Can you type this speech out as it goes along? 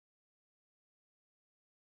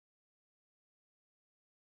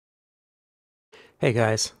Hey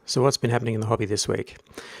guys, so what's been happening in the hobby this week?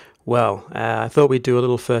 Well, I thought we'd do a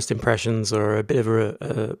little first impressions or a bit of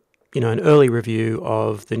an early review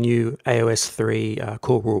of the new AOS 3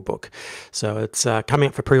 core rulebook. So it's coming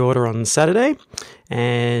up for pre-order on Saturday,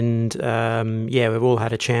 and yeah, we've all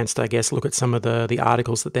had a chance to, I guess, look at some of the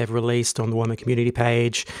articles that they've released on the Warhammer community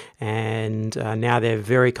page, and now they've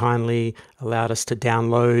very kindly allowed us to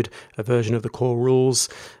download a version of the core rules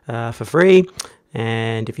for free.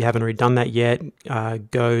 And if you haven't already done that yet,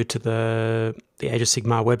 go to the Age of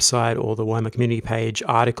Sigmar website or the Warhammer community page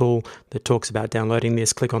article that talks about downloading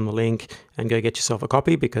this. Click on the link and go get yourself a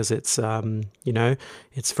copy because it's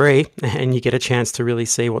it's free and you get a chance to really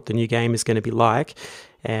see what the new game is going to be like.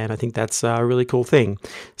 And I think that's a really cool thing.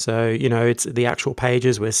 So it's the actual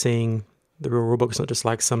pages we're seeing. The real rulebook is not just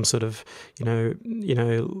like some sort of,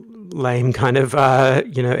 lame kind of,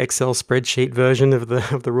 Excel spreadsheet version of the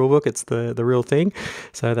rulebook. It's the real thing,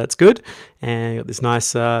 so that's good. And got this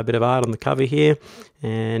nice bit of art on the cover here,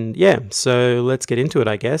 and yeah, so let's get into it.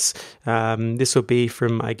 I guess this will be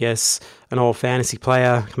from, I guess, an old fantasy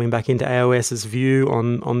player coming back into AOS's view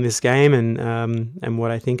on this game and what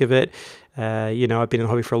I think of it. I've been in the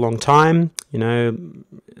hobby for a long time.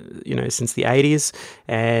 Since the 80s,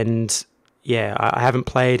 and yeah, I haven't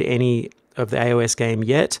played any of the AOS game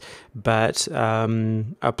yet, but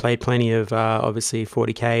I've played plenty of obviously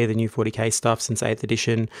 40k, the new 40k stuff since 8th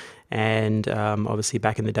edition, and obviously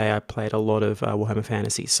back in the day I played a lot of Warhammer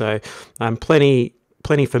Fantasy, so I'm plenty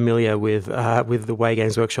familiar with the way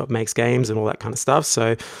Games Workshop makes games and all that kind of stuff.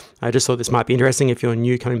 So I just thought this might be interesting if you're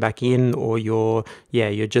new coming back in, or you're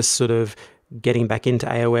just sort of getting back into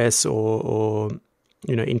AOS or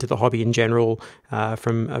into the hobby in general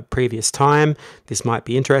from a previous time. This might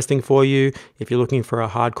be interesting for you. If you're looking for a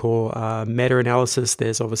hardcore meta analysis,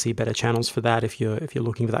 there's obviously better channels for that if you're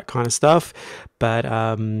looking for that kind of stuff. But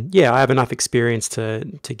yeah, I have enough experience to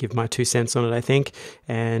give my 2 cents on it, I think.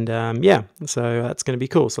 And yeah, so that's going to be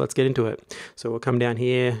cool. So let's get into it. So we'll come down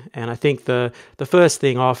here, and I think the first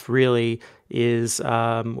thing off really is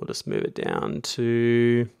we'll just move it down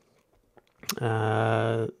to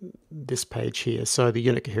this page here, so the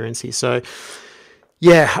unit coherency. So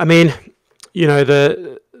yeah, I mean,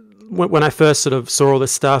 when I first sort of saw all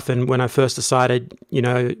this stuff, and when I first decided,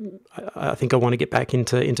 I think I want to get back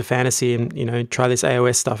into fantasy and try this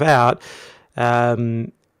AOS stuff out,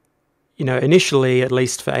 initially, at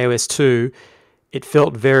least for AOS 2, it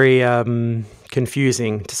felt very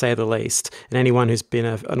confusing, to say the least. And anyone who's been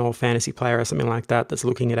an old fantasy player or something like that that's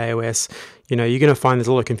looking at AOS, you're going to find there's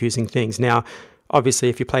a lot of confusing things. Now, obviously,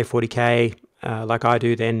 if you play 40k like I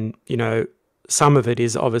do, then some of it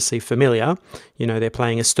is obviously familiar. They're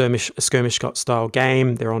playing a skirmish style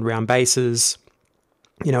game. They're on round bases.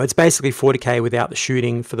 It's basically 40k without the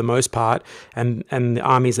shooting for the most part, and the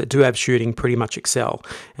armies that do have shooting pretty much excel.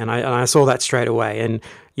 And I saw that straight away. And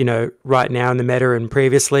right now in the meta and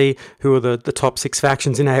previously, who are the top 6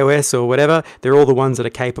 factions in AOS or whatever, they're all the ones that are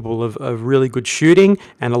capable of really good shooting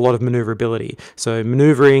and a lot of maneuverability. So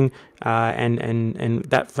maneuvering and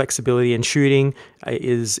that flexibility and shooting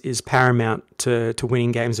is paramount to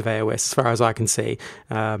winning games of AOS, as far as I can see.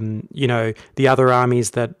 The other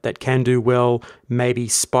armies that can do well maybe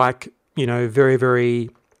spike, very, very,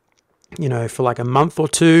 for like a month or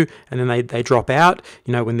two, and then they drop out,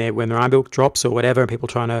 when their army book drops or whatever, and people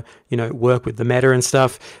trying to, work with the meta and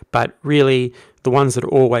stuff. But really, the ones that are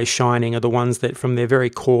always shining are the ones that, from their very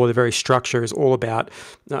core, their very structure, is all about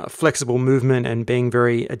flexible movement and being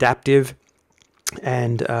very adaptive,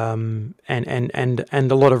 and a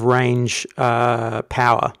lot of range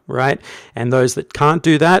power, right? And those that can't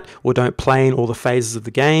do that or don't play in all the phases of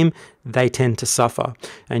the game, they tend to suffer.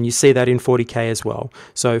 And you see that in 40k as well.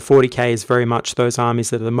 So 40k is very much those armies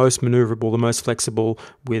that are the most maneuverable, the most flexible,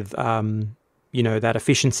 with that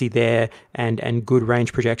efficiency there and good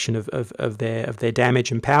range projection of their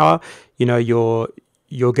damage and power.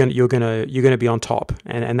 You're gonna be on top,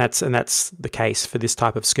 and that's the case for this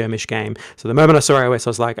type of skirmish game. So the moment I saw AOS, I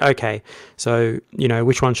was like, okay, so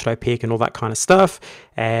which one should I pick and all that kind of stuff.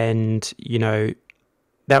 And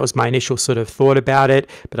that was my initial sort of thought about it,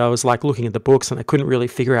 but I was like looking at the books and I couldn't really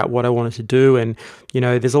figure out what I wanted to do. And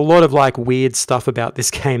there's a lot of like weird stuff about this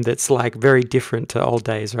game that's like very different to old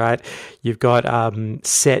days, right? You've got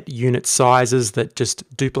set unit sizes that just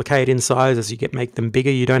duplicate in size as you make them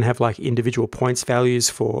bigger. You don't have like individual points values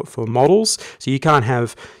for models, so you can't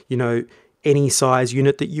have any size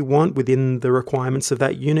unit that you want within the requirements of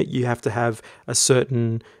that unit. You have to have a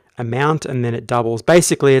certain amount, and then it doubles.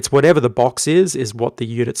 Basically, it's whatever the box is what the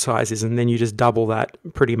unit size is, and then you just double that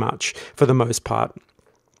pretty much for the most part.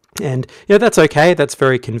 And that's okay. That's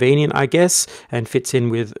very convenient, I guess, and fits in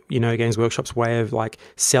with Games Workshop's way of like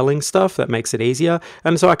selling stuff. That makes it easier,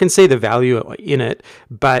 and so I can see the value in it.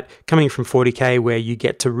 But coming from 40k, where you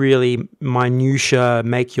get to really minutia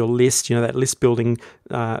make your list, that list building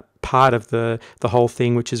part of the whole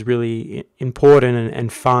thing, which is really important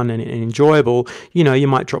and fun and enjoyable. You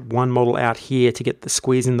might drop one model out here to get the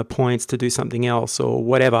squeeze in the points to do something else or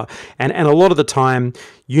whatever. And a lot of the time,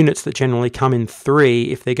 units that generally come in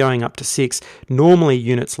 3, if they're going up to 6, normally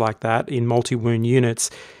units like that in multi-wound units,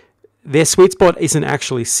 their sweet spot isn't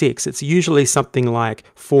actually 6. It's usually something like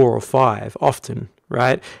 4 or 5 often.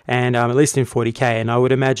 Right, and at least in 40k, and I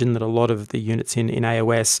would imagine that a lot of the units in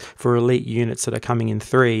AOS for elite units that are coming in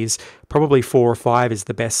 3s, probably 4 or 5 is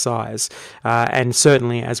the best size, and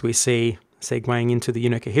certainly as we see segueing into the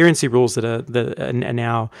unit coherency rules that are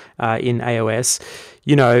now in AOS,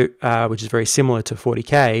 which is very similar to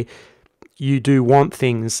 40k. You do want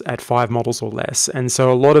things at 5 models or less, and so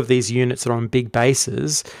a lot of these units that are on big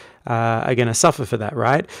bases are going to suffer for that,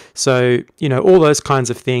 right? So all those kinds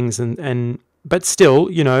of things, but still,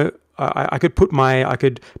 I could put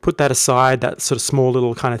that aside, that sort of small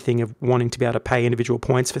little kind of thing of wanting to be able to pay individual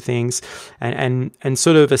points for things, and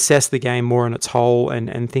sort of assess the game more on its whole,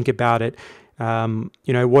 and think about it.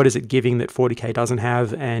 What is it giving that 40k doesn't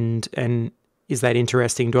have, and is that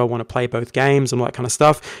interesting? Do I want to play both games and all that kind of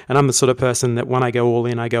stuff? And I'm the sort of person that when I go all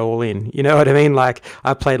in, I go all in. You know what I mean? Like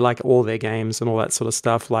I played like all their games and all that sort of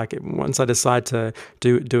stuff. Like once I decide to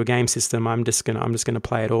do a game system, I'm just gonna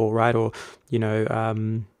play it all, right? Or I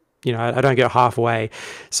don't go halfway.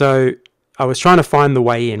 So I was trying to find the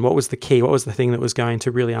way in. What was the key? What was the thing that was going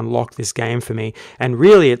to really unlock this game for me? And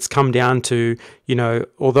really, it's come down to,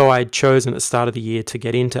 although I'd chosen at the start of the year to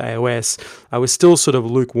get into AOS, I was still sort of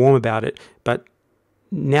lukewarm about it. But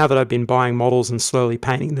now that I've been buying models and slowly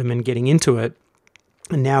painting them and getting into it,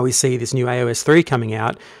 and now we see this new AOS 3 coming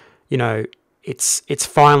out, it's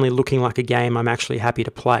finally looking like a game I'm actually happy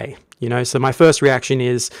to play. So my first reaction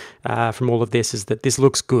is from all of this is that this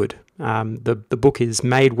looks good. The book is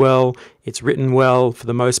made well, it's written well for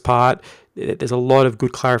the most part. There's a lot of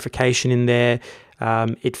good clarification in there.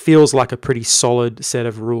 It feels like a pretty solid set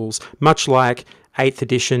of rules, much like 8th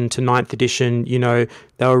edition to 9th edition. They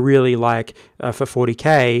were really like for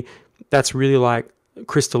 40k, that's really like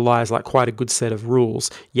crystallized like quite a good set of rules.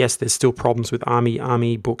 Yes, there's still problems with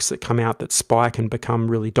army books that come out that spike and become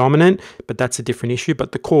really dominant, but that's a different issue.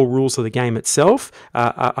 But the core rules of the game itself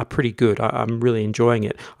are pretty good. I'm really enjoying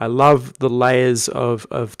it. I love the layers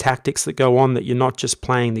of tactics that go on, that you're not just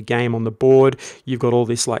playing the game on the board. You've got all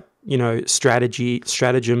this like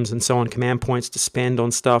stratagems and so on, command points to spend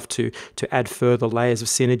on stuff to add further layers of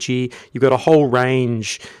synergy. You've got a whole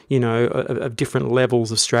range, of different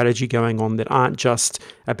levels of strategy going on that aren't just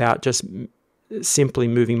about just simply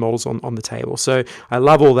moving models on the table. So I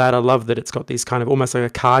love all that. I love that it's got these kind of almost like a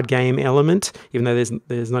card game element, even though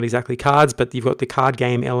there's not exactly cards, but you've got the card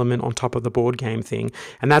game element on top of the board game thing.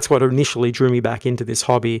 And that's what initially drew me back into this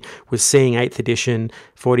hobby, was seeing 8th edition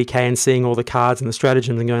 40k and seeing all the cards and the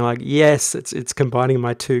stratagems and going like, yes, it's combining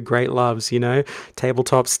my two great loves,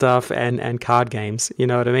 tabletop stuff and card games, you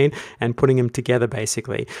know what I mean? And putting them together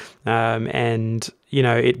basically.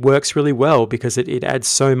 It works really well because it adds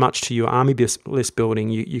so much to your army list building.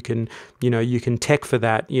 You can tech for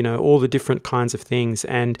that, all the different kinds of things.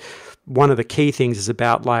 And one of the key things is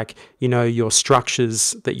about like, your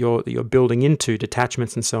structures that you're building into,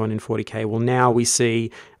 detachments and so on in 40k. Well, now we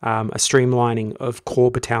see a streamlining of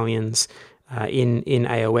core battalions in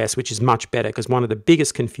AOS, which is much better, because one of the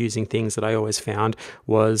biggest confusing things that I always found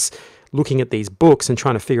was looking at these books and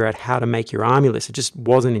trying to figure out how to make your army list. It just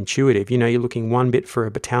wasn't intuitive. You're looking one bit for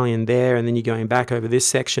a battalion there, and then you're going back over this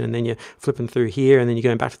section, and then you're flipping through here, and then you're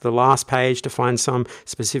going back to the last page to find some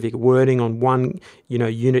specific wording on one,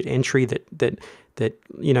 unit entry that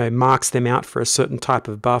marks them out for a certain type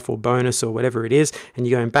of buff or bonus or whatever it is, and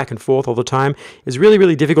you're going back and forth all the time. It's really,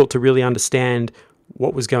 really difficult to really understand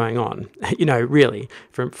what was going on, really,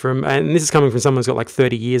 from and this is coming from someone who's got like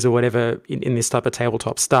 30 years or whatever in this type of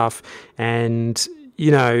tabletop stuff, and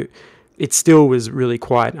it still was really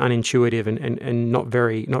quite unintuitive and not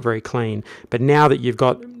very clean. But now that you've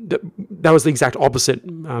got that was the exact opposite,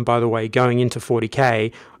 by the way, going into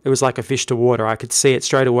 40k. It was like a fish to water. I could see it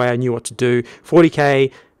straight away. I knew what to do.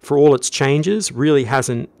 40k, for all its changes, really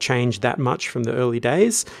hasn't changed that much from the early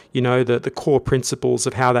days. You know, the core principles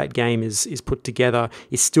of how that game is put together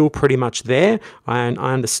is still pretty much there. I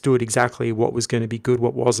understood exactly what was going to be good,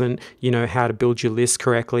 what wasn't, you know, how to build your list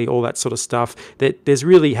correctly, all that sort of stuff. There's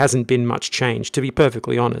really hasn't been much change, to be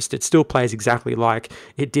perfectly honest. It still plays exactly like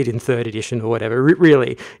it did in 3rd edition or whatever.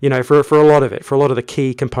 Really, you know, for a lot of it, for a lot of the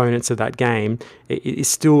key components of that game, it is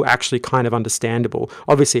still actually kind of understandable.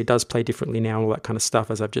 Obviously, it does play differently now, all that kind of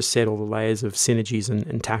stuff, as I've just said, all the layers of synergies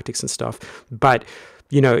and tactics and stuff. But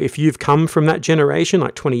you know, if you've come from that generation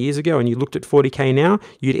like 20 years ago and you looked at 40k now,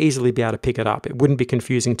 you'd easily be able to pick it up. It wouldn't be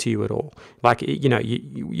confusing to you at all. Like, you know,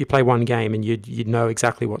 you play one game and you'd know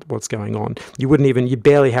exactly what's going on. You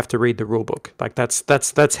barely have to read the rule book. Like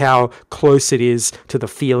that's how close it is to the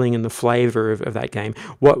feeling and the flavor of that game.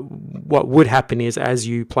 What would happen is, as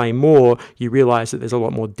you play more, you realize that there's a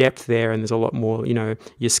lot more depth there, and there's a lot more, you know,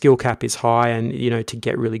 your skill cap is high, and, you know, to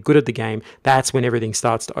get really good at the game, that's when everything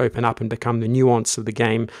starts to open up and become the nuance of the game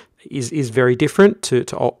is very different to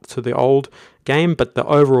the old game, but the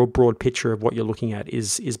overall broad picture of what you're looking at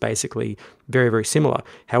is basically very, very similar.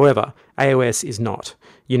 However, AOS is not.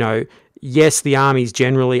 You know, yes, the armies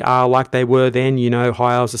generally are like they were then. You know,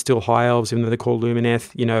 high elves are still high elves, even though they're called Lumineth,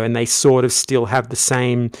 you know, and they sort of still have the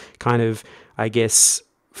same kind of, I guess,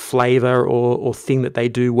 flavor or thing that they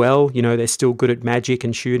do well. You know, they're still good at magic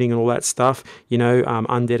and shooting and all that stuff. You know,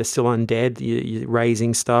 undead are still undead, you're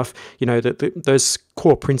raising stuff. You know, those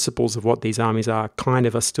core principles of what these armies are kind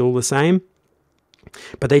of are still the same.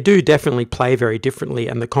 But they do definitely play very differently,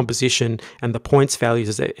 and the composition and the points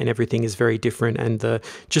values and everything is very different, and the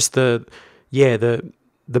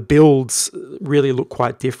builds really look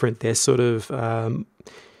quite different. They're sort of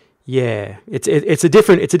yeah, it's a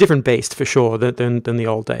different beast for sure than the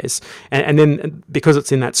old days. And then because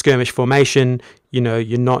it's in that skirmish formation, you know,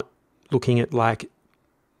 you're not looking at like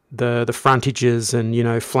the frontages and, you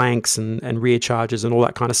know, flanks and rear charges and all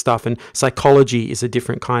that kind of stuff. And psychology is a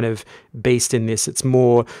different kind of beast in this. It's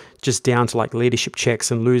more just down to like leadership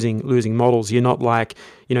checks and losing models. You're not like,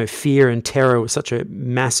 you know, fear and terror was such a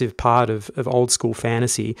massive part of old school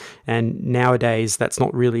fantasy, and nowadays that's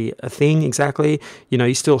not really a thing exactly. You know,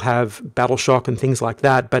 you still have battle shock and things like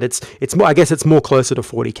that, but it's more, I guess it's more closer to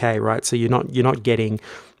 40k, right? So you're not getting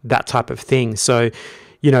that type of thing. So,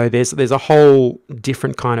 you know, there's a whole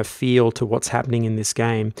different kind of feel to what's happening in this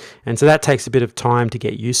game, and so that takes a bit of time to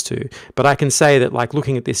get used to. But I can say that, like,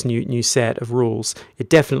 looking at this new set of rules, it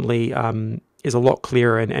definitely is a lot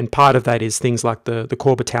clearer, and part of that is things like the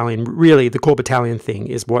core battalion. Really, the core battalion thing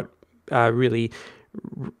is what really,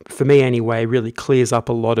 for me anyway, really clears up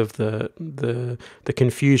a lot of the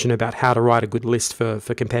confusion about how to write a good list for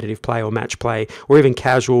competitive play or match play, or even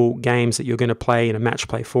casual games that you're going to play in a match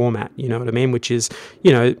play format. You know what I mean? Which is,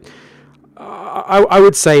 you know, I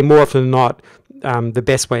would say more often than not, the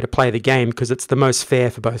best way to play the game, because it's the most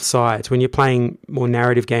fair for both sides. When you're playing more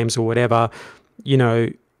narrative games or whatever, you know,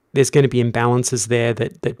 there's going to be imbalances there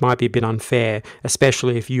that might be a bit unfair,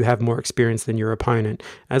 especially if you have more experience than your opponent.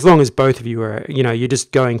 As long as both of you are, you know, you're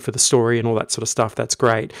just going for the story and all that sort of stuff, that's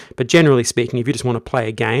great. But generally speaking, if you just want to play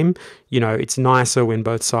a game, you know, it's nicer when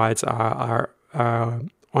both sides are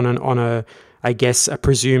on a I guess, a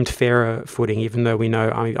presumed fairer footing, even though we know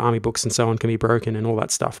army books and so on can be broken and all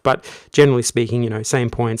that stuff. But generally speaking, you know,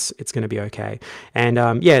 same points, it's going to be okay. And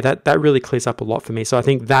yeah, that really clears up a lot for me. So I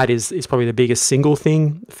think that is probably the biggest single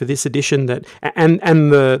thing for this edition, that and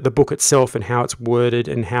the book itself and how it's worded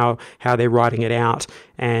and how they're writing it out,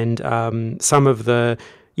 and some of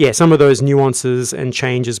those nuances and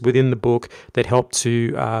changes within the book that help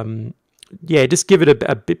to just give it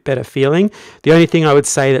a bit better feeling. The only thing I would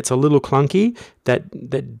say that's a little clunky,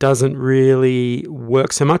 that doesn't really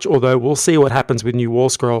work so much, although we'll see what happens with new War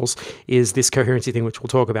Scrolls, is this coherency thing, which we'll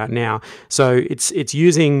talk about now. So it's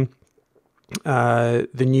using the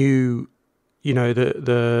new, you know,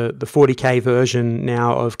 the 40k version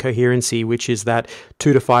now of coherency, which is that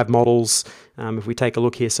 2 to 5 models. If we take a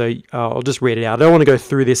look here, so I'll just read it out. I don't want to go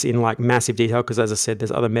through this in like massive detail, because as I said,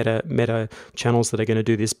 there's other meta channels that are going to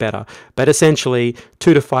do this better. But essentially,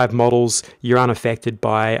 2 to 5 models, you're unaffected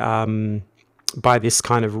by this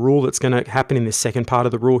kind of rule that's going to happen in this second part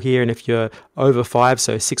of the rule here. And if you're over 5,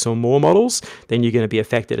 so 6 or more models, then you're going to be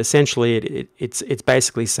affected. Essentially, it's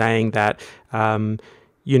basically saying that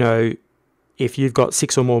you know, if you've got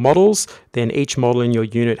 6 or more models, then each model in your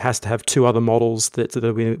unit has to have 2 other models that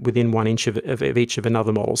are within 1 inch of each of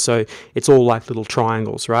another model. So it's all like little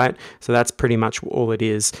triangles, right? So that's pretty much all it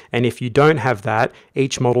is. And if you don't have that,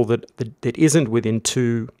 each model that isn't within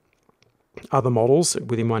 2 other models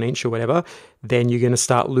within 1 inch or whatever, then you're going to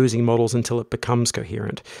start losing models until it becomes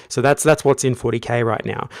coherent. So that's what's in 40K right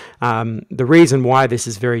now. The reason why this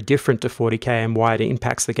is very different to 40K and why it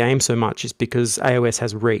impacts the game so much is because AOS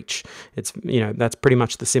has reach. It's, that's pretty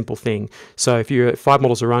much the simple thing. So if you're 5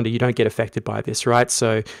 models or under, you don't get affected by this, right?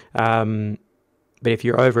 So but if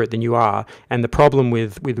you're over it, then you are. And the problem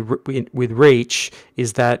with reach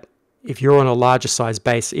is that if you're on a larger size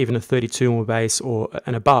base, even a 32 mil base or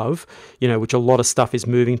and above, which a lot of stuff is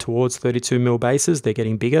moving towards 32 mil bases, they're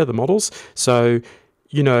getting bigger, the models. So,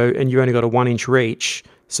 and you only got a 1 inch reach,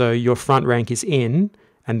 so your front rank is in,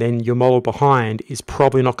 and then your model behind is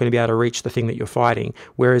probably not going to be able to reach the thing that you're fighting.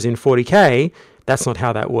 Whereas in 40K, that's not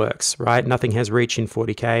how that works, right? Nothing has reach in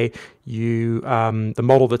 40K. The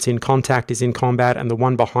model that's in contact is in combat, and the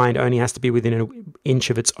one behind only has to be within an inch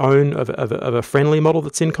of its own of a friendly model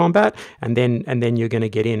that's in combat, and then you're going to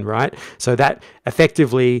get in, right? So that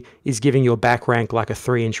effectively is giving your back rank like a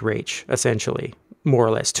 3 inch reach, essentially, more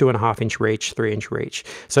or less, 2.5 inch reach, 3 inch reach.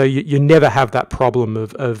 So you never have that problem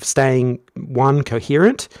of staying, one,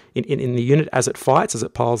 coherent in the unit as it fights, as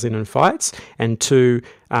it piles in and fights, and two,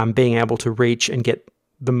 being able to reach and get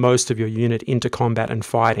the most of your unit into combat and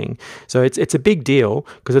fighting. So it's a big deal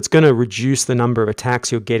because it's going to reduce the number of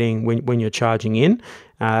attacks you're getting when you're charging in,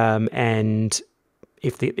 and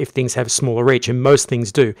if things have smaller reach, and most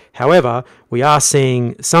things do. However, we are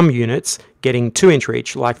seeing some units getting 2 inch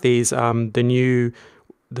reach, like these the new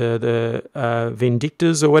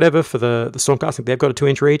Vindictors or whatever for the Stormcast. They've got a 2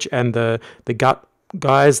 inch reach, and the gut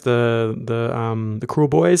guys, the Cruel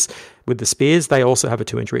Boys with the spears, they also have a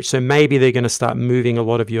 2 inch reach. So maybe they're going to start moving a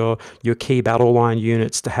lot of your key battle line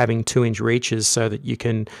units to having 2 inch reaches so that you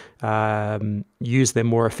can use them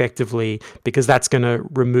more effectively, because that's going to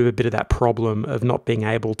remove a bit of that problem of not being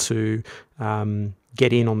able to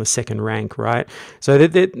get in on the second rank, right? So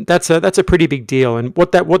that's a pretty big deal. And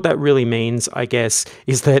what that really means, I guess,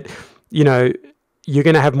 is that you're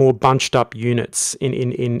going to have more bunched up units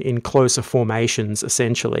in closer formations,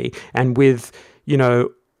 essentially. And with,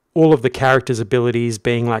 all of the characters' abilities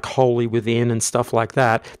being like wholly within and stuff like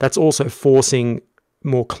that, that's also forcing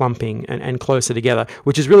more clumping and closer together,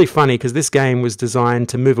 which is really funny because this game was designed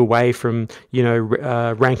to move away from,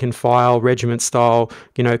 rank and file, regiment style,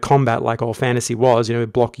 combat like all fantasy was,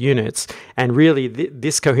 block units. And really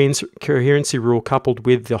this coherency rule coupled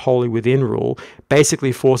with the wholly within rule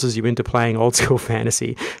basically forces you into playing old school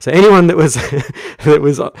fantasy. So anyone that was that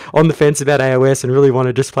was on the fence about AOS and really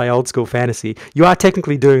wanted to just play old school fantasy, you are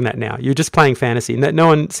technically doing that now. You're just playing fantasy. And no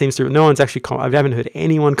one's actually, I haven't heard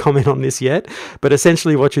anyone comment on this yet, but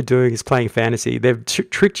essentially what you're doing is playing fantasy. They've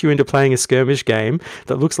tricked you into playing a skirmish game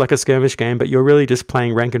that looks like a skirmish game, but you're really just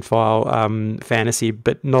playing rank and file fantasy,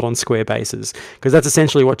 but not on square bases, because that's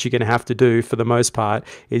essentially what you're going to have to do for the most part.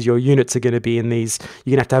 Is your units are going to be in these,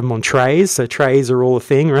 you're going to have them on trays. So trays are all a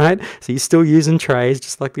thing, right? So you're still using trays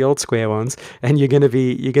just like the old square ones, and but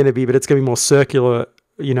it's going to be more circular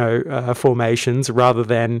formations rather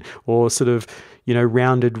than, or sort of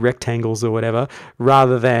rounded rectangles or whatever,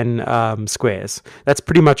 rather than squares. That's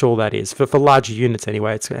pretty much all that is for larger units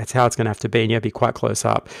anyway. That's how it's going to have to be, and you have to be quite close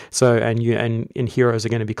up. So and heroes are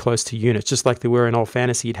going to be close to units, just like they were in old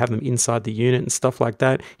fantasy. You'd have them inside the unit and stuff like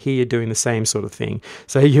that. Here you're doing the same sort of thing.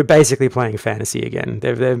 So you're basically playing fantasy again.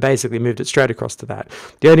 They've basically moved it straight across to that.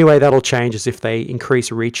 The only way that'll change is if they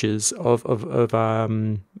increase reaches of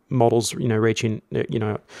models, reaching,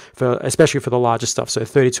 especially for the larger stuff. So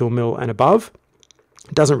 32 mil and above.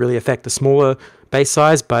 It doesn't really affect the smaller base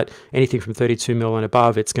size, but anything from 32 mil and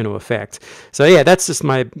above, it's going to affect. So yeah, that's just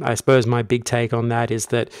my big take on that, is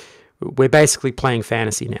that we're basically playing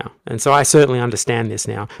fantasy now. And so I certainly understand this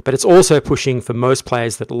now, but it's also pushing, for most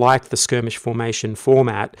players that like the skirmish formation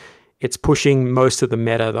format, it's pushing most of the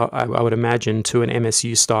meta, I would imagine, to an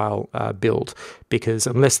MSU style build, because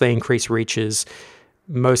unless they increase reaches,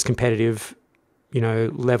 most competitive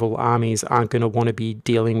level armies aren't going to want to be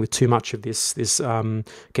dealing with too much of this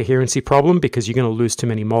coherency problem, because you're going to lose too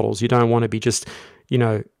many models. You don't want to be just,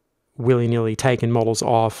 willy-nilly taking models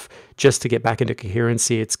off just to get back into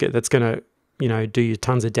coherency. That's going to, do you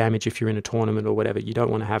tons of damage if you're in a tournament or whatever. You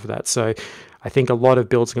don't want to have that. So I think a lot of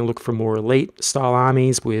builds are going to look for more elite style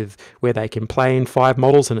armies where they can play in 5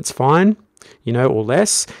 models and it's fine, or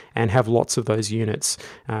less, and have lots of those units.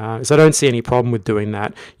 So I don't see any problem with doing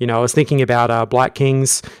that. I was thinking about Black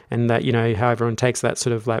Kings, and that, how everyone takes that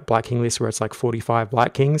sort of like Black King list where it's like 45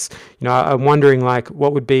 Black Kings. I'm wondering, like,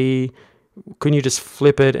 what would be, couldn't you just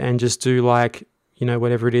flip it and just do like,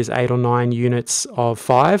 whatever it is, 8 or 9 units of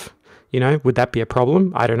 5? Would that be a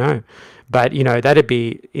problem? I don't know. But, that'd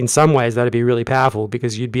be, in some ways, that'd be really powerful,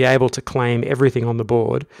 because you'd be able to claim everything on the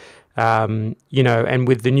board you know, and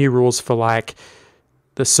with the new rules for like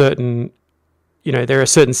the certain, you know, there are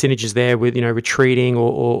certain synergies there with, you know, retreating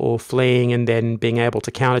or fleeing and then being able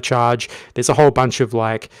to countercharge. There's a whole bunch of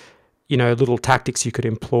like, you know, little tactics you could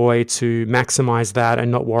employ to maximize that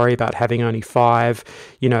and not worry about having only 5.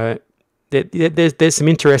 You know, there's some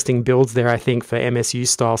interesting builds there, I think, for MSU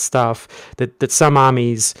style stuff that some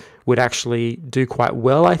armies would actually do quite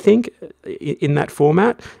well, I think, in that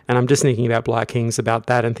format. And I'm just thinking about Black Kings about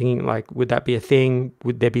that and thinking, like, would that be a thing?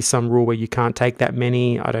 Would there be some rule where you can't take that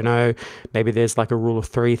many? I don't know. Maybe there's like a rule of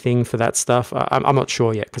 3 thing for that stuff. I'm not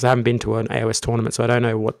sure yet because I haven't been to an AOS tournament, so I don't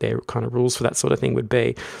know what their kind of rules for that sort of thing would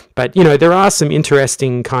be. But, you know, there are some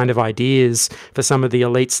interesting kind of ideas for some of the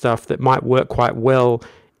elite stuff that might work quite well.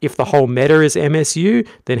 If the whole meta is MSU,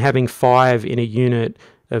 then having 5 in a unit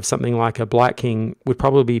of something like a Black King would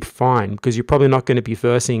probably be fine because you're probably not going to be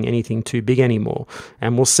versing anything too big anymore.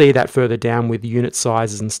 And we'll see that further down with unit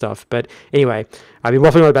sizes and stuff. But anyway, I've been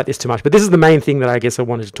waffling on about this too much. But this is the main thing that I guess I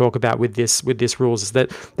wanted to talk about with this rules is that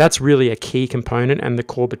that's really a key component, and the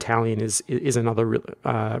core battalion is another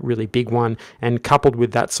really big one. And coupled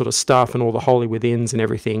with that sort of stuff and all the holy withins and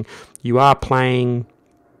everything, you are playing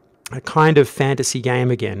a kind of fantasy game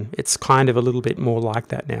again. It's kind of a little bit more like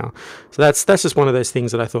that now. So that's just one of those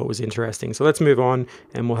things that I thought was interesting. So let's move on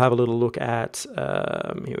and we'll have a little look at,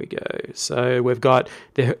 here we go. So we've got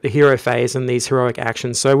the hero phase and these heroic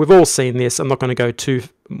actions. So we've all seen this. I'm not going to go too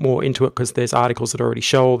more into it because there's articles that already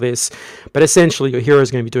show all this, but essentially your hero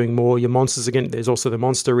is going to be doing more. Your monsters are there's also the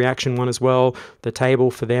monster reaction one as well, the table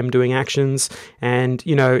for them doing actions, and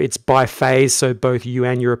you know, it's by phase, so both you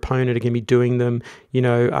and your opponent are going to be doing them. You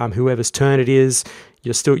know, whoever's turn it is,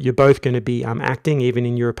 you're both going to be acting even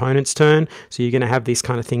in your opponent's turn, so you're going to have these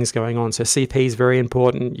kind of things going on. So CP is very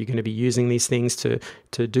important. You're going to be using these things to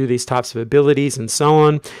do these types of abilities and so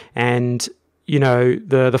on. And you know,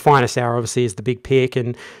 the finest hour obviously is the big pick,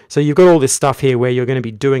 and so you've got all this stuff here where you're going to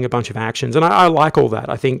be doing a bunch of actions, and I like all that.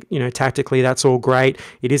 I think, you know, tactically that's all great.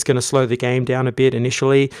 It is going to slow the game down a bit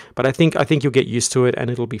initially, but I think you'll get used to it and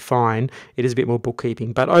it'll be fine. It is a bit more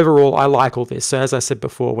bookkeeping, but overall I like all this. So as I said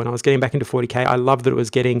before, when I was getting back into 40k, I love that it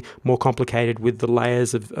was getting more complicated with the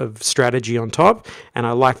layers of strategy on top, and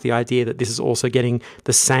I like the idea that this is also getting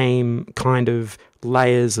the same kind of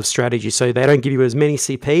layers of strategy. So they don't give you as many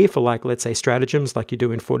CP for, like, let's say stratagems like you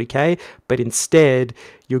do in 40k, but instead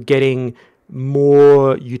you're getting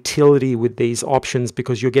more utility with these options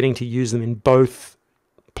because you're getting to use them in both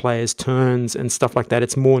players' turns and stuff like that.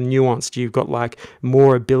 It's more nuanced. You've got like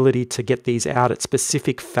more ability to get these out at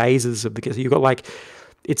specific phases of the, you've got like,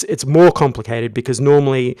 it's more complicated because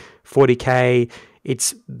normally 40k,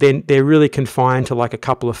 they're really confined to like a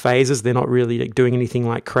couple of phases. They're not really like doing anything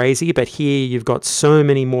like crazy, but here you've got so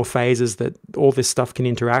many more phases that all this stuff can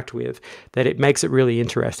interact with that it makes it really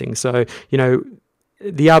interesting. So, you know,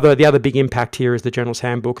 the other big impact here is the General's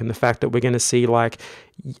Handbook and the fact that we're going to see like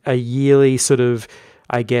a yearly sort of,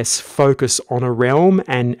 I guess, focus on a realm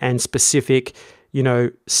and specific, you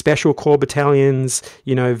know, special core battalions,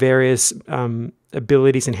 you know, various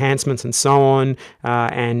abilities, enhancements, and so on,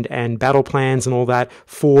 and battle plans and all that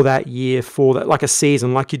for that year, for that, like a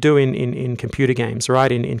season, like you do in computer games,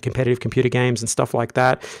 right? In competitive computer games and stuff like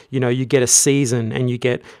that. You know, you get a season and you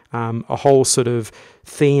get a whole sort of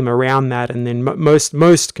theme around that, and then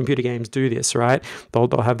most computer games do this, right? They'll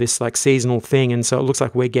have this like seasonal thing, and so it looks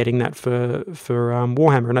like we're getting that for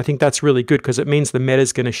Warhammer, and I think that's really good because it means the meta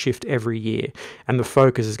is going to shift every year, and the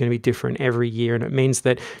focus is going to be different every year, and it means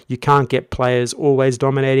that you can't get players always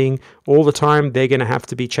dominating all the time. They're going to have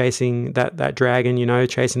to be chasing that dragon, you know,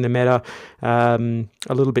 chasing the meta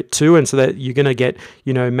a little bit too, and so that you're going to get,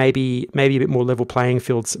 you know, maybe a bit more level playing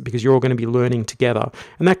fields because you're all going to be learning together,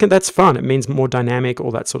 and that's fun. It means more dynamic, all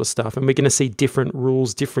that sort of stuff, and we're going to see different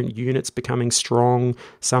rules, different units becoming strong,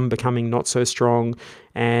 some becoming not so strong,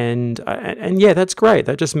 and yeah, that's great.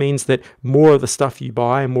 That just means that more of the stuff you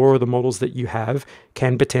buy and more of the models that you have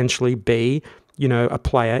can potentially be, you know, a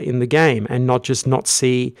player in the game and not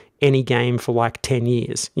see any game for like 10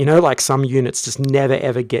 years. You know, like some units just never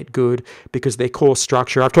ever get good because their core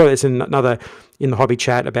structure. I've talked this in the hobby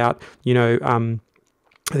chat about, you know,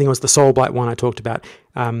 I think it was the Soul Blight one I talked about,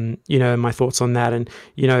 you know, my thoughts on that. And,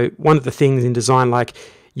 you know, one of the things in design, like,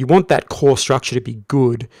 you want that core structure to be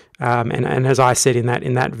good. And as I said in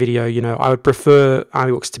that video, you know, I would prefer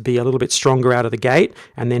army books to be a little bit stronger out of the gate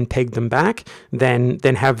and then peg them back than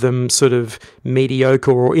have them sort of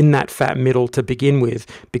mediocre or in that fat middle to begin with.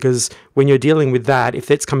 Because when you're dealing with that, if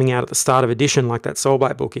it's coming out at the start of edition like that Soul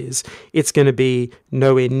Blight book is, it's going to be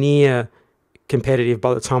nowhere near competitive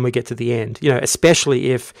by the time we get to the end, you know,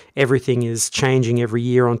 especially if everything is changing every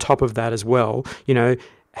year on top of that as well. You know,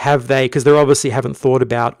 have they, because they obviously haven't thought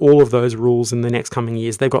about all of those rules in the next coming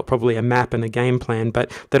years. They've got probably a map and a game plan, but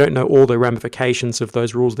they don't know all the ramifications of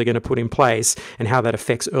those rules they're going to put in place and how that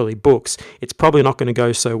affects early books. It's probably not going to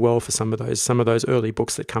go so well for some of those early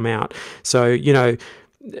books that come out. So, you know,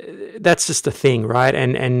 that's just a thing, right?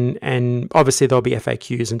 And obviously there'll be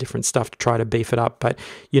FAQs and different stuff to try to beef it up. But,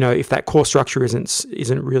 you know, if that core structure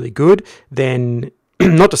isn't really good, then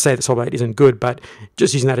not to say that Soul Blade isn't good, but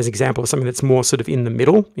just using that as an example of something that's more sort of in the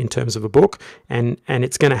middle in terms of a book, and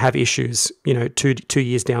it's going to have issues, you know, two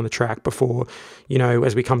years down the track before, you know,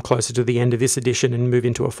 as we come closer to the end of this edition and move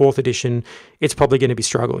into a fourth edition, it's probably going to be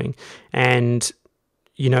struggling. And,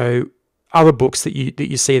 you know, other books that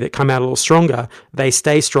you see that come out a little stronger, they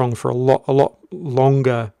stay strong for a lot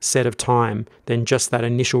longer set of time than just that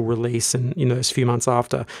initial release and, you know, those few months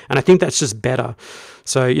after. And I think that's just better.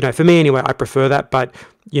 So, you know, for me anyway, I prefer that. But,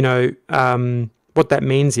 you know, what that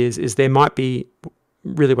means is there might be,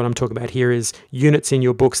 really what I'm talking about here is units in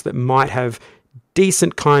your books that might have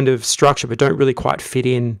decent kind of structure but don't really quite fit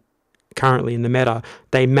in currently in the meta.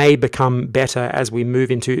 They may become better as we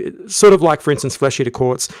move into, sort of like, for instance, Flesh Eater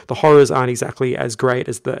Courts. The horrors aren't exactly as great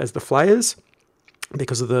as the flayers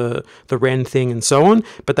because of the Ren thing and so on,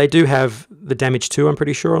 but they do have the damage too, I'm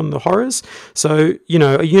pretty sure, on the horrors. So, you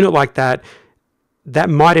know, a unit like that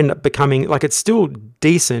might end up becoming, like, it's still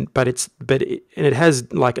decent, but it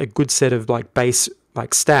has like a good set of like base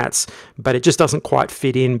like stats, but it just doesn't quite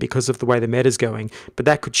fit in because of the way the meta's going. But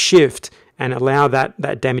that could shift and allow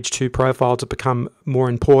that damage 2 profile to become more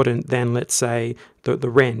important than, let's say, the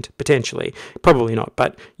Rend, potentially. Probably not,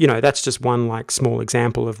 but, you know, that's just one like small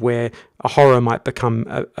example of where a horror might become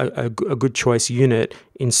a good choice unit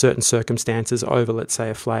in certain circumstances over, let's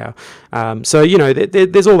say, a flayer. So, you know,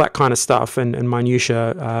 there's all that kind of stuff and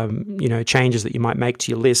minutiae, you know, changes that you might make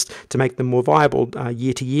to your list to make them more viable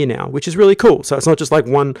year to year now, which is really cool. So it's not just like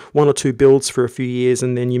one or two builds for a few years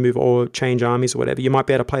and then you move or change armies or whatever. You might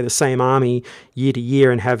be able to play the same army year to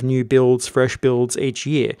year and have new builds, fresh builds each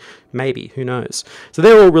year. Maybe, who knows? So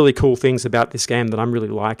they're all really cool things about this game that I'm really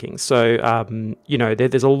liking. So, you know,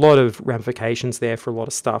 there's a lot of ramifications there for a lot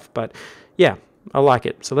of stuff, but yeah, I like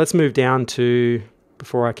it. So let's move down to,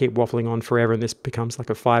 before I keep waffling on forever and this becomes like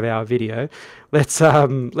a 5-hour video,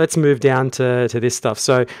 let's move down to this stuff.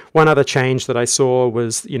 So one other change that I saw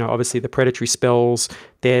was, you know, obviously the predatory spells,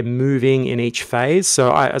 they're moving in each phase.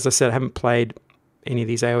 So as I said, I haven't played any of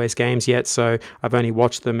these AOS games yet, so I've only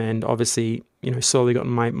watched them and obviously, you know, slowly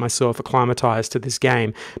gotten myself acclimatized to this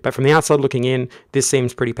game. But from the outside looking in, this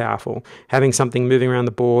seems pretty powerful. Having something moving around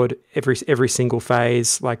the board every single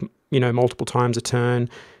phase, like, you know, multiple times a turn,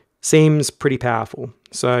 seems pretty powerful.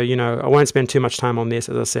 So, you know, I won't spend too much time on this.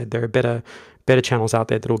 As I said, there are better channels out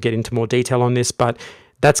there that will get into more detail on this, but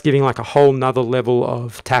that's giving like a whole nother level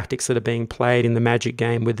of tactics that are being played in the Magic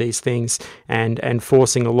game with these things and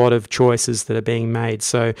forcing a lot of choices that are being made.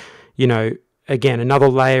 So, you know, again, another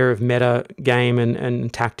layer of meta game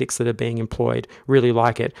and tactics that are being employed. Really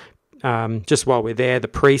like it. Just while we're there, the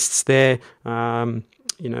priests there,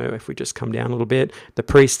 you know, if we just come down a little bit, the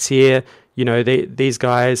priests here, you know, these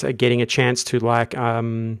guys are getting a chance to like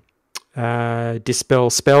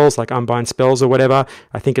dispel spells, like unbind spells or whatever.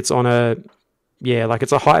 I think it's on a... yeah, like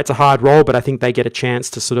it's a hard roll, but I think they get a chance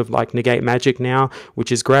to sort of like negate magic now,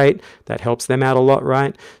 which is great. That helps them out a lot,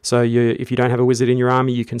 right? So if you don't have a wizard in your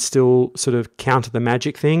army, you can still sort of counter the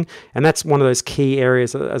magic thing. And that's one of those key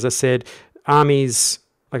areas, as I said, armies,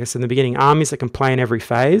 like I said in the beginning, armies that can play in every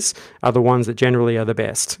phase are the ones that generally are the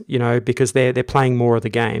best, you know, because they're playing more of the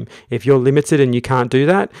game. If you're limited and you can't do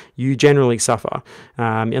that, you generally suffer.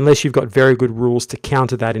 Unless you've got very good rules to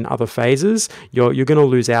counter that in other phases, you're going to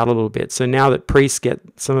lose out a little bit. So now that priests get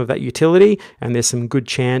some of that utility and there's some good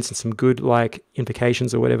chance and some good like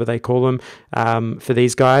invocations or whatever they call them for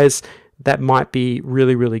these guys, that might be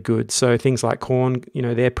really, really good. So things like Khorne, you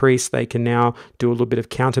know, their priests, they can now do a little bit of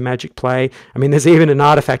counter magic play. I mean, there's even an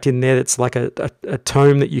artifact in there that's like a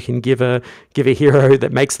tome that you can give a hero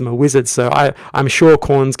that makes them a wizard. So I'm sure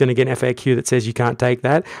Khorne's going to get an FAQ that says you can't take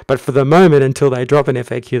that. But for the moment, until they drop an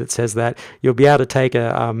FAQ that says that, you'll be able to take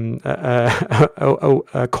a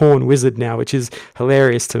Khorne wizard now, which is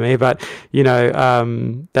hilarious to me. But you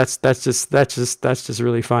know, that's just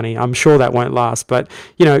really funny. I'm sure that won't last, but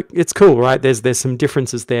you know, it's cool. Right, there's some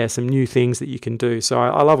differences there, some new things that you can do. So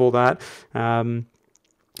I love all that.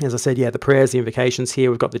 As I said, yeah, the prayers, the invocations here,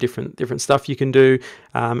 we've got the different stuff you can do,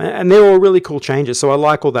 and they're all really cool changes. So I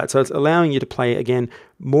like all that. So it's allowing you to play again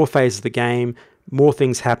more phases of the game, more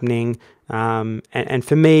things happening, and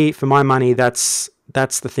for me, for my money, that's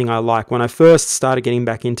That's the thing I like. When I first started getting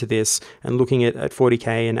back into this and looking at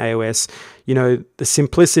 40k and AOS, you know, the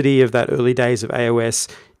simplicity of that early days of AOS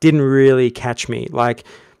didn't really catch me. Like,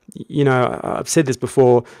 you know, I've said this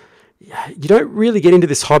before, you don't really get into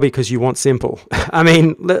this hobby because you want simple. I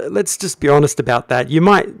mean, let's just be honest about that. You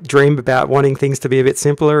might dream about wanting things to be a bit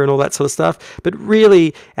simpler and all that sort of stuff, but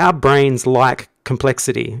really our brains like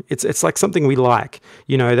complexity. It's like something we like.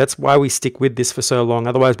 You know, that's why we stick with this for so long.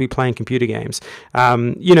 Otherwise, we'd be playing computer games.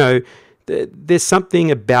 You know, there's something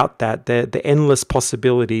about that, the endless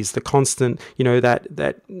possibilities, the constant, you know,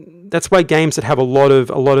 that's why games that have a lot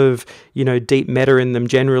of you know, deep meta in them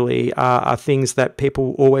generally are things that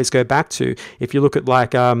people always go back to. If you look at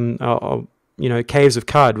like you know, Caves of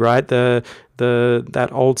Cud, right? That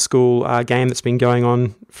old school game that's been going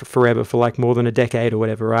on for forever, for like more than a decade or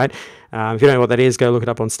whatever, right? If you don't know what that is, go look it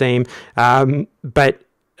up on Steam. But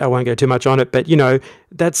I won't go too much on it, but you know,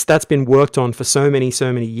 that's been worked on for so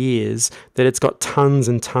many years that it's got tons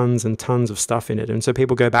and tons and tons of stuff in it, and so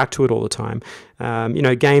people go back to it all the time. You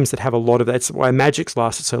know, games that have a lot of that's why Magic's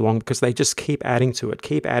lasted so long, because they just keep adding to it,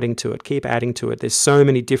 keep adding to it, keep adding to it. There's so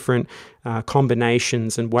many different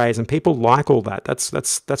combinations and ways, and people like all that.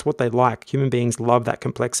 That's what they like. Human beings love that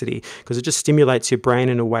complexity because it just stimulates your brain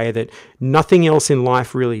in a way that nothing else in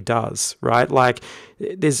life really does, right? Like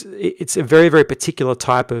it's a very particular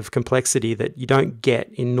type of complexity that you don't get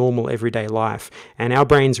in normal everyday life, and our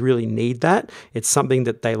brains really need that. It's something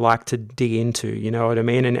that they like to dig into, you know what I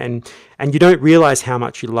mean? And you don't realize how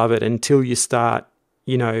much you love it until you start,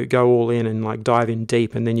 you know, go all in and like dive in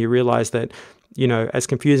deep, and then you realize that, you know, as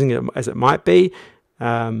confusing as it might be,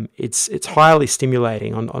 it's highly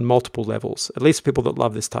stimulating on multiple levels, at least people that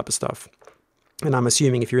love this type of stuff. And I'm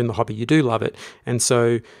assuming if you're in the hobby, you do love it. And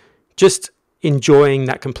so just enjoying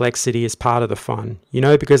that complexity is part of the fun, you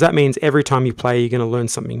know, because that means every time you play, you're going to learn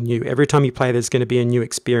something new. Every time you play, there's going to be a new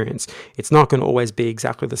experience. It's not going to always be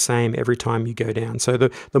exactly the same every time you go down. So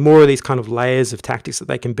the more of these kind of layers of tactics that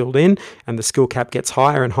they can build in, and the skill cap gets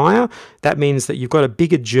higher and higher, that means that you've got a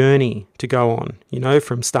bigger journey to go on, you know,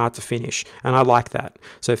 from start to finish. And I like that.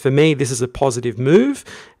 So for me, this is a positive move.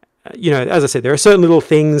 You know, as I said, there are certain little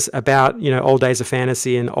things about, you know, old days of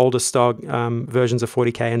fantasy and older stock versions of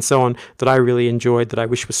 40k and so on that I really enjoyed, that I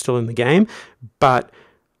wish was still in the game. But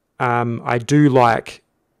I do like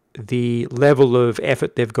the level of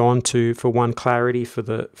effort they've gone to for one, clarity for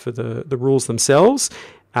the rules themselves,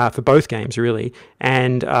 for both games really,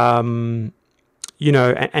 and you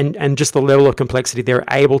know, and just the level of complexity they're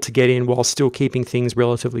able to get in while still keeping things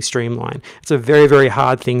relatively streamlined. It's a very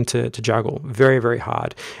hard thing to juggle, very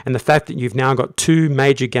hard. And the fact that you've now got two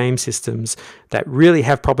major game systems that really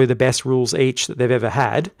have probably the best rules each that they've ever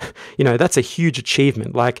had, you know, that's a huge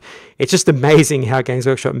achievement. Like, it's just amazing how Games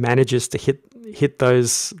Workshop manages to hit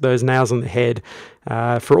those nails on the head,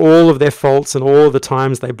 for all of their faults and all of the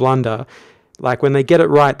times they blunder. Like, when they get it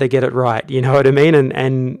right, they get it right. You know what I mean?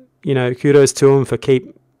 And you know, kudos to them for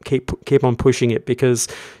keep on pushing it, because,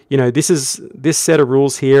 you know, this set of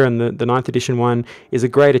rules here, and the 9th edition one is a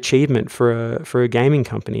great achievement for a gaming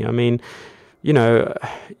company. I mean, you know,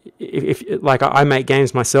 if like I make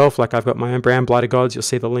games myself, like I've got my own brand, Blighter Gods. You'll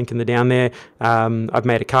see the link in the down there. I've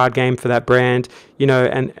made a card game for that brand, you know,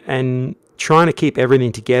 and trying to keep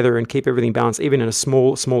everything together and keep everything balanced, even in a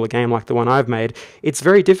smaller game like the one I've made, it's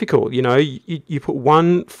very difficult. You know, you put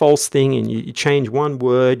one false thing in, you change one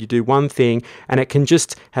word, you do one thing, and it can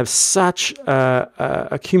just have such a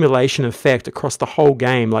accumulation effect across the whole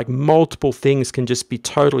game. Like, multiple things can just be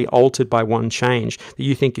totally altered by one change that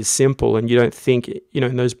you think is simple, and you don't think, you know,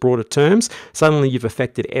 in those broader terms. Suddenly you've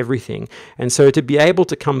affected everything. And so to be able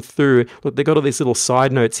to come through, look, they've got all these little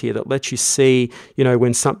side notes here that let you see, you know,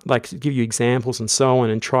 when give you examples and so on,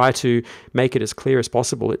 and try to make it as clear as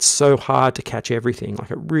possible. It's so hard to catch everything, like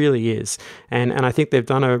it really is. And I think they've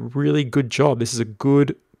done a really good job. This is a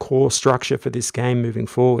good core structure for this game moving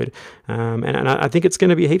forward. And I think it's going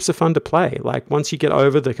to be heaps of fun to play. Like, once you get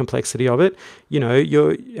over the complexity of it, you know,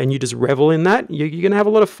 you just revel in that, you're going to have a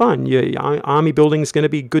lot of fun. Your army building is going to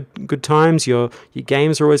be good times. Your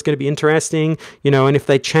games are always going to be interesting, you know, and if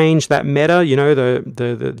they change that meta, you know,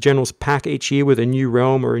 the generals pack each year with a new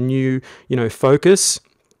realm or a new, you know, focus,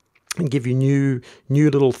 and give you new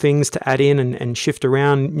little things to add in and shift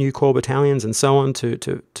around, new core battalions and so on, to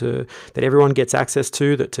that everyone gets access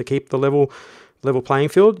to, that to keep the level playing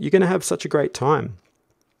field, you're going to have such a great time.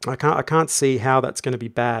 I can't see how that's going to be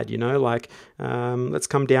bad, you know. Like, let's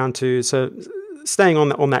come down to, so staying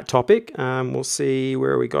on that topic, we'll see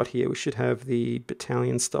where we got here. We should have the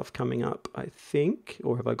battalion stuff coming up, I think,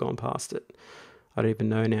 or have I gone past it? I don't even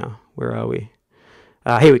know now. Where are we?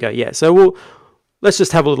 Here we go. Yeah, so let's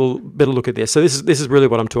just have a little bit of look at this. So this is really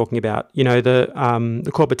what I'm talking about. You know,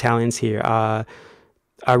 the core battalions here are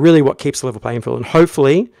really what keeps the level playing field, and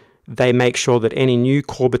hopefully they make sure that any new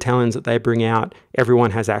core battalions that they bring out,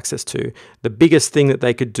 everyone has access to. The biggest thing that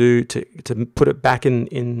they could do to put it back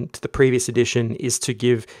into the previous edition is to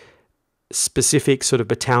give specific sort of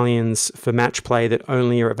battalions for match play that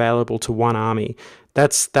only are available to one army.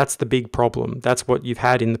 That's the big problem. That's what you've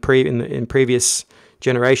had in previous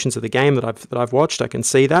generations of the game that I've watched. I can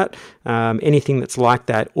see that anything that's like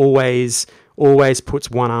that always puts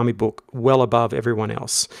one army book well above everyone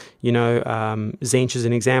else. You know, Tzeentch is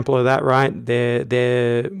an example of that, right?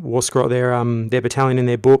 Their war scroll, their battalion in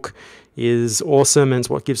their book is awesome, and it's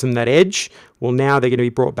what gives them that edge. Well, now they're going to be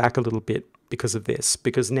brought back a little bit because of this,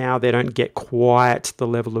 because now they don't get quite the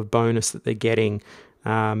level of bonus that they're getting.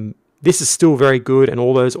 This is still very good, and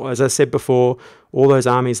all those, as I said before, all those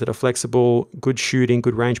armies that are flexible, good shooting,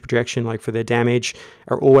 good range projection, like for their damage,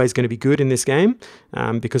 are always going to be good in this game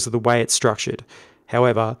because of the way it's structured.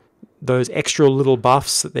 However, those extra little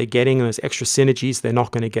buffs that they're getting, those extra synergies, they're not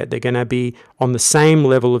going to get. They're going to be on the same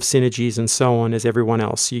level of synergies and so on as everyone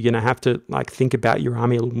else. You're going to have to like think about your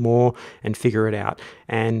army a little more and figure it out.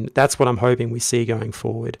 And that's what I'm hoping we see going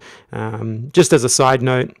forward. Just as a side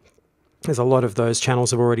note, as a lot of those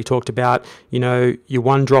channels have already talked about, you know, you're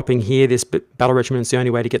one dropping here. This battle regiment is the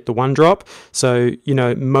only way to get the one drop. So, you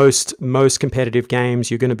know, most competitive games,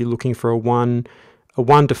 you're going to be looking for a 1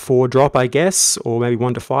 to 4 drop, I guess, or maybe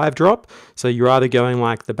 1 to 5 drop. So you're either going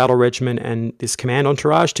like the battle regiment and this command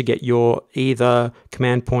entourage to get your either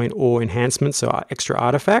command point or enhancement, so extra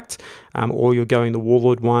artifact, or you're going the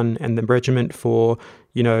warlord one and the regiment for,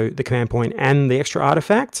 you know, the command point and the extra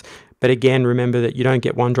artifact. But again, remember that you don't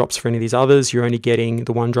get 1 drops for any of these others. You're only getting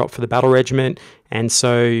the 1 drop for the battle regiment. And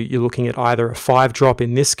so you're looking at either a 5 drop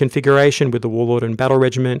in this configuration with the warlord and battle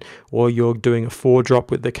regiment, or you're doing a 4 drop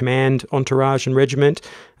with the command entourage and regiment,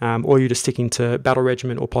 or you're just sticking to battle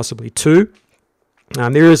regiment or possibly 2.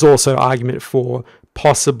 There is also argument for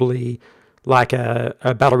possibly like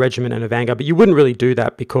a battle regiment and a vanguard, but you wouldn't really do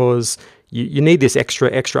that because you need this extra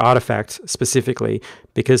artifact specifically,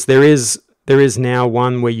 because there is now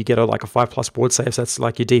one where you get like a 5+ ward save. So that's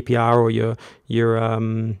like your DPR or your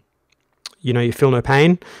you know, you feel no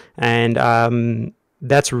pain, and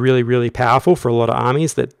that's really, really powerful for a lot of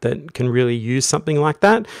armies that can really use something like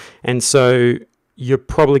that. And so you're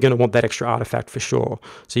probably going to want that extra artifact for sure.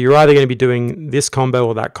 So you're either going to be doing this combo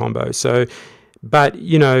or that combo. So, but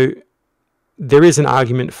you know, there is an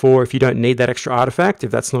argument for, if you don't need that extra artifact,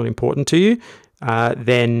 if that's not important to you,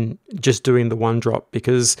 then just doing the 1 drop,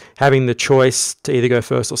 because having the choice to either go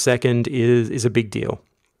first or second is a big deal,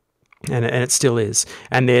 and it still is.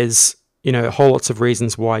 And there's, you know, whole lots of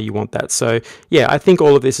reasons why you want that. So yeah, I think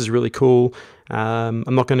all of this is really cool. I'm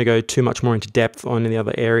not going to go too much more into depth on the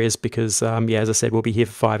other areas because, yeah, as I said, we'll be here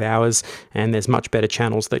for 5 hours, and there's much better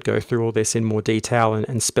channels that go through all this in more detail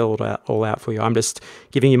and spell it all out for you. I'm just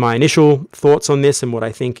giving you my initial thoughts on this and what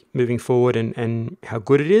I think moving forward and how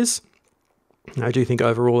good it is. I do think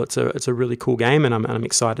overall it's a really cool game, and I'm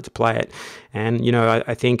excited to play it. And you know,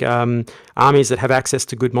 I think armies that have access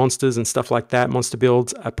to good monsters and stuff like that, monster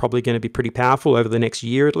builds, are probably going to be pretty powerful over the next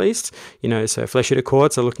year at least. You know, so Flesh Eater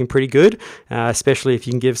Courts are looking pretty good, especially if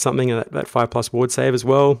you can give something that 5+ ward save as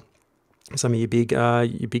well. Some of your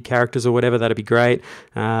big characters or whatever, that'd be great.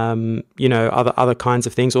 You know, other kinds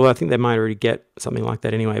of things, although I think they might already get something like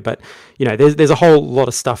that anyway. But you know, there's a whole lot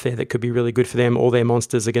of stuff there that could be really good for them. All their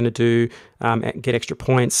monsters are going to do get extra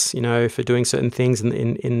points, you know, for doing certain things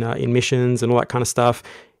in missions and all that kind of stuff.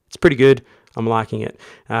 It's pretty good. I'm liking it.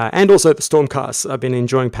 And also the Stormcasts, I've been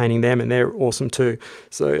enjoying painting them, and they're awesome too.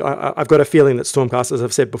 So I've got a feeling that Stormcasts, as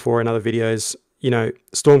I've said before in other videos, you know,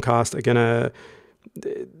 Stormcast are going to...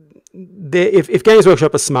 If Games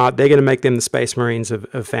Workshop are smart, they're going to make them the Space Marines of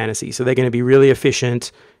fantasy. So they're going to be really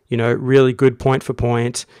efficient, you know, really good point for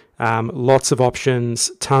point, lots of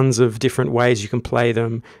options, tons of different ways you can play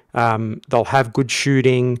them. They'll have good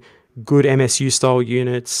shooting, good MSU style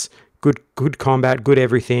units, good combat, good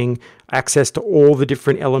everything, access to all the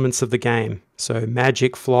different elements of the game. So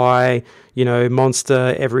magic, fly, you know,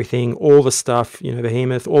 monster, everything, all the stuff, you know,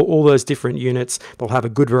 behemoth, all those different units. They'll have a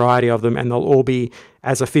good variety of them, and they'll all be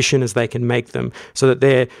as efficient as they can make them, so that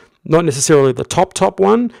they're not necessarily the top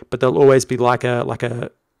one, but they'll always be like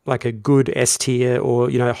a like a good S tier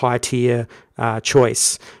or, you know, high tier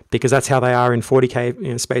choice, because that's how they are in 40k,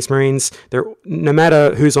 you know, Space Marines. They're, no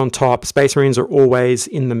matter who's on top, Space Marines are always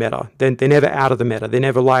in the meta. They're never out of the meta. They're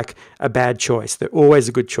never like a bad choice. They're always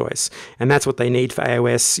a good choice, and that's what they need for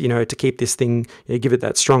AOS, you know, to keep this thing, you know, give it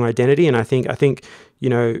that strong identity. And I think, you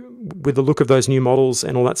know, with the look of those new models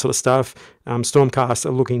and all that sort of stuff, Stormcast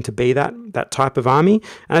are looking to be that type of army,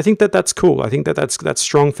 and I think that's cool. I think that's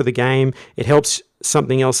strong for the game. It helps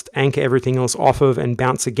something else anchor everything else off of and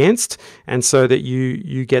bounce against, and so that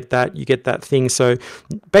you get that thing. So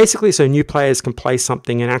basically, so new players can play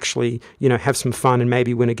something and actually, you know, have some fun and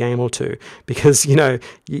maybe win a game or two, because, you know,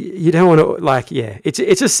 you don't want to, like, yeah,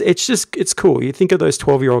 it's cool. You think of those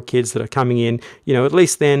 12-year-old kids that are coming in, you know, at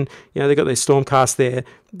least then, you know, they got their Stormcast there.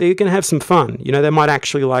 They're going to have some fun. You know, they might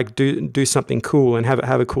actually like do something cool and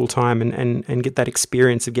have a cool time and get that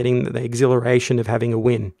experience of getting the exhilaration of having a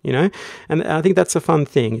win, you know? And I think that's a fun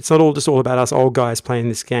thing. It's not all about us old guys playing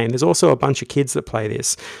this game. There's also a bunch of kids that play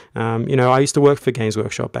this. You know, I used to work for Games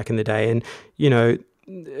Workshop back in the day, and, you know,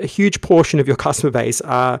 a huge portion of your customer base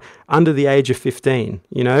are under the age of 15,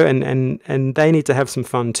 you know, and they need to have some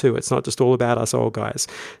fun too. It's not just all about us old guys.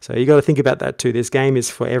 So you got to think about that too. This game is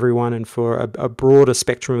for everyone and for a broader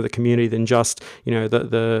spectrum of the community than just, you know,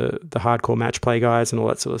 the hardcore match play guys and all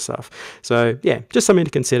that sort of stuff. So yeah, just something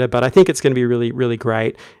to consider, but I think it's going to be really, really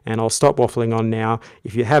great. And I'll stop waffling on now.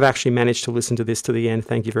 If you have actually managed to listen to this to the end,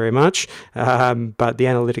 thank you very much. But the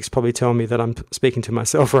analytics probably tell me that I'm speaking to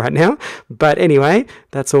myself right now. But anyway,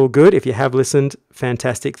 that's all good. If you have listened,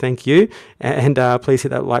 fantastic, thank you. And please hit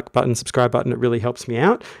that like button, subscribe button. It really helps me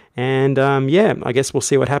out. And yeah, I guess we'll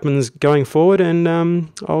see what happens going forward, and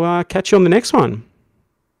I'll catch you on the next one.